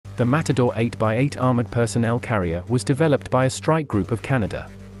The Matador 8x8 armored personnel carrier was developed by a Streit group of Canada.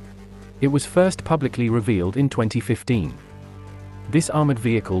 It was first publicly revealed in 2015. This armored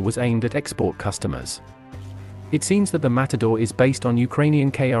vehicle was aimed at export customers. It seems that the Matador is based on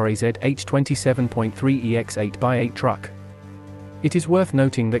Ukrainian KRAZ H27.3EX 8x8 truck. It is worth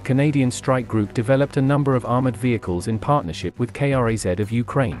noting that Canadian Streit Group developed a number of armored vehicles in partnership with KRAZ of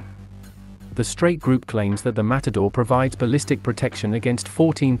Ukraine. The Streit Group claims that the Matador provides ballistic protection against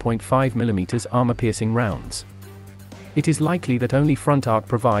 14.5mm armor-piercing rounds. It is likely that only front arc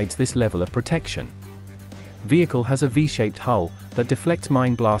provides this level of protection. Vehicle has a V-shaped hull that deflects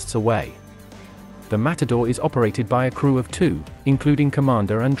mine blasts away. The Matador is operated by a crew of 2, including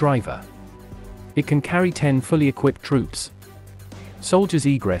commander and driver. It can carry 10 fully equipped troops. Soldiers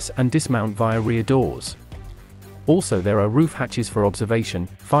egress and dismount via rear doors. Also, there are roof hatches for observation,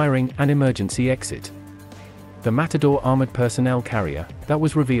 firing, and emergency exit. The Matador armored personnel carrier, that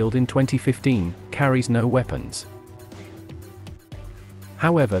was revealed in 2015, carries no weapons.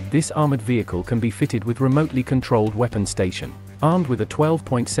 However, this armored vehicle can be fitted with remotely controlled weapon station, armed with a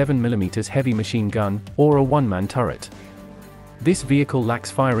 12.7mm heavy machine gun, or a one-man turret. This vehicle lacks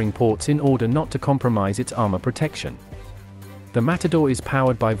firing ports in order not to compromise its armor protection. The Matador is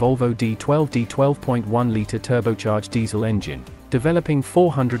powered by Volvo D12 12.1-liter turbocharged diesel engine, developing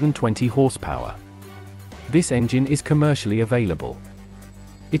 420 horsepower. This engine is commercially available.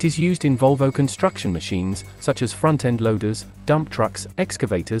 It is used in Volvo construction machines, such as front-end loaders, dump trucks,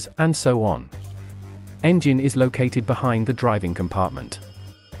 excavators, and so on. Engine is located behind the driving compartment.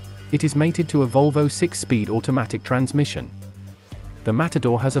 It is mated to a Volvo 6-speed automatic transmission. The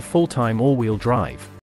Matador has a full-time all-wheel drive.